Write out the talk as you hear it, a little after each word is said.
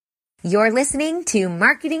You're listening to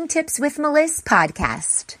Marketing Tips with Melissa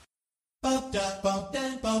podcast.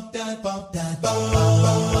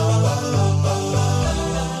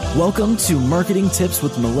 Welcome to Marketing Tips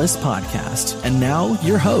with Melissa podcast. And now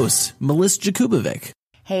your host, Melissa Jakubovic.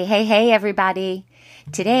 Hey, everybody.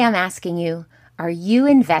 Today I'm asking you, are you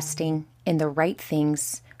investing in the right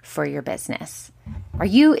things for your business? Are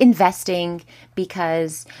you investing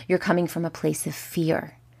because you're coming from a place of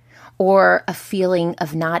fear or a feeling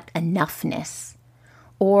of not enoughness?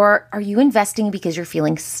 Or are you investing because you're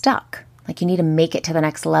feeling stuck, like you need to make it to the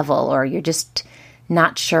next level, or you're just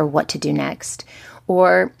not sure what to do next?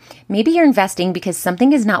 Or maybe you're investing because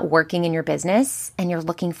something is not working in your business and you're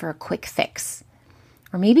looking for a quick fix.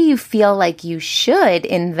 Or maybe you feel like you should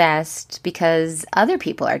invest because other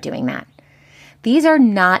people are doing that. These are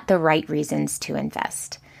not the right reasons to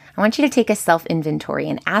invest. I want you to take a self-inventory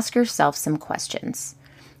and ask yourself some questions.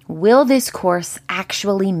 Will this course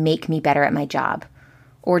actually make me better at my job?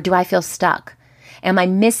 Or do I feel stuck? Am I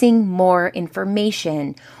missing more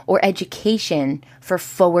information or education for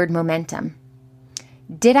forward momentum?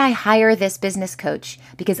 Did I hire this business coach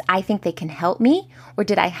because I think they can help me? Or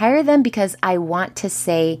did I hire them because I want to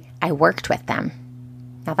say I worked with them?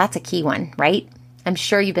 Now that's a key one, right? I'm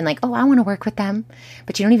sure you've been like, oh, I want to work with them,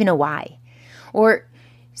 but you don't even know why. Or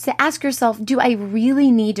so ask yourself, do I really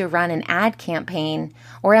need to run an ad campaign,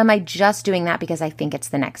 or am I just doing that because I think it's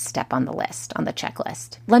the next step on the list, on the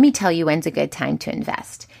checklist? Let me tell you when's a good time to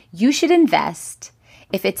invest. You should invest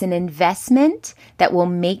if it's an investment that will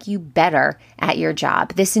make you better at your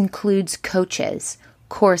job. This includes coaches,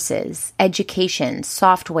 courses, education,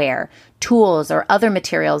 software, tools, or other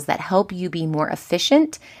materials that help you be more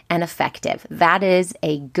efficient and effective. That is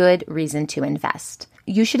a good reason to invest.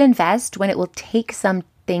 You should invest when it will take some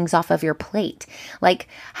things off of your plate, like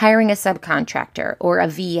hiring a subcontractor or a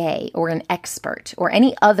VA or an expert or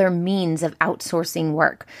any other means of outsourcing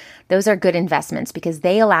work. Those are good investments because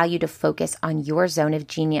they allow you to focus on your zone of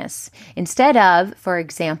genius instead of, for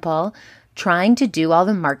example, trying to do all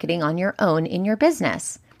the marketing on your own in your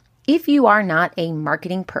business. If you are not a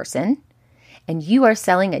marketing person and you are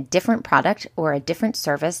selling a different product or a different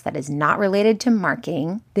service that is not related to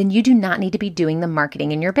marketing, then you do not need to be doing the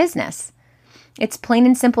marketing in your business. It's plain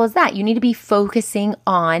and simple as that. You need to be focusing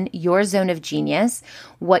on your zone of genius,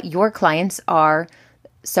 what your clients are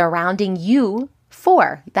surrounding you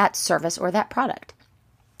for, that service or that product.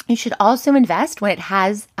 You should also invest when it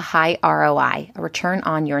has a high ROI, a return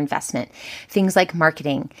on your investment. Things like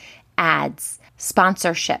marketing, ads,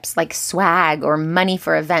 sponsorships like swag or money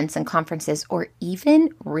for events and conferences, or even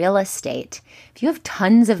real estate. If you have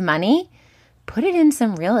tons of money, put it in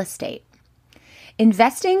some real estate.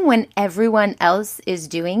 Investing when everyone else is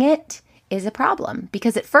doing it is a problem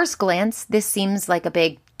because at first glance, this seems like a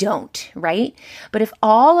big don't, right? But if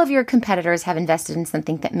all of your competitors have invested in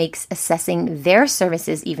something that makes assessing their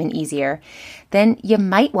services even easier, then you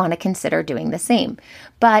might want to consider doing the same.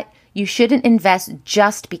 But you shouldn't invest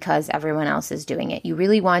just because everyone else is doing it. You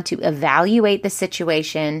really want to evaluate the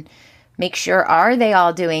situation. Make sure, are they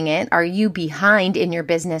all doing it? Are you behind in your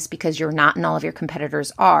business because you're not and all of your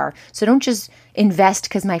competitors are? So don't just invest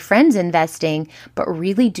because my friend's investing, but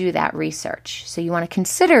really do that research. So you want to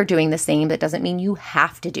consider doing the same. That doesn't mean you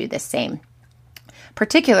have to do the same.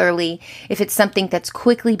 Particularly if it's something that's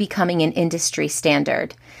quickly becoming an industry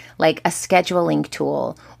standard, like a scheduling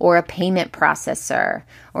tool or a payment processor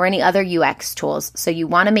or any other UX tools. So you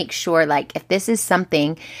want to make sure, like, if this is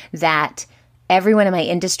something that everyone in my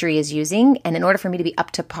industry is using, and in order for me to be up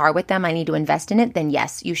to par with them, I need to invest in it, then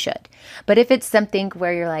yes, you should. But if it's something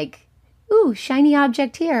where you're like, ooh, shiny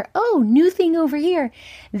object here, oh, new thing over here,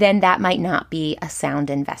 then that might not be a sound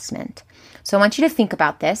investment. So I want you to think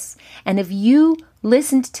about this. And if you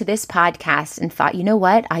listened to this podcast and thought, you know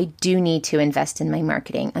what, I do need to invest in my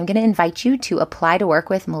marketing, I'm going to invite you to apply to work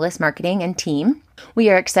with Melissa Marketing and team. We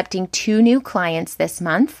are accepting 2 new clients this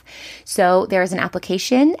month. So there is an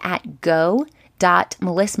application at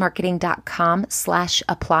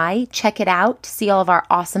go.melissmarketing.com/apply. Check it out. See all of our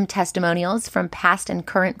awesome testimonials from past and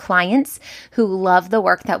current clients who love the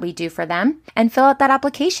work that we do for them, and fill out that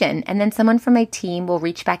application. And then someone from my team will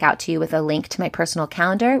reach back out to you with a link to my personal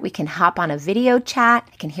calendar. We can hop on a video chat.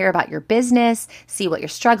 I can hear about your business, see what you're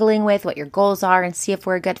struggling with, what your goals are, and see if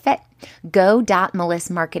we're a good fit.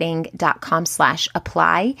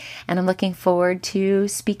 Go.melissmarketing.com/apply. And I'm looking forward to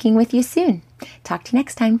speaking with you soon. Talk to you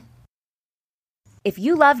next time. If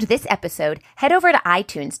you loved this episode, head over to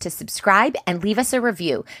iTunes to subscribe and leave us a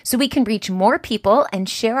review so we can reach more people and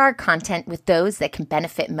share our content with those that can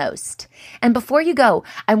benefit most. And before you go,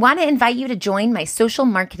 I want to invite you to join my Social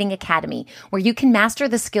Marketing Academy, where you can master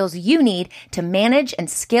the skills you need to manage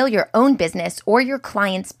and scale your own business or your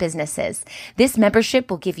clients' businesses. This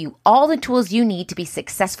membership will give you all the tools you need to be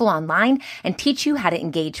successful online and teach you how to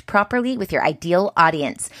engage properly with your ideal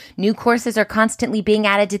audience. New courses are constantly being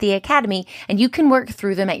added to the Academy, and you can work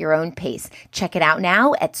through them at your own pace. Check it out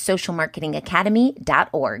now at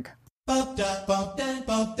socialmarketingacademy.org.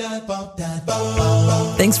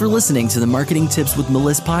 Thanks for listening to the Marketing Tips with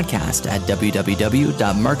Meliss podcast at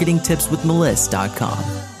www.marketingtipswithmeliss.com.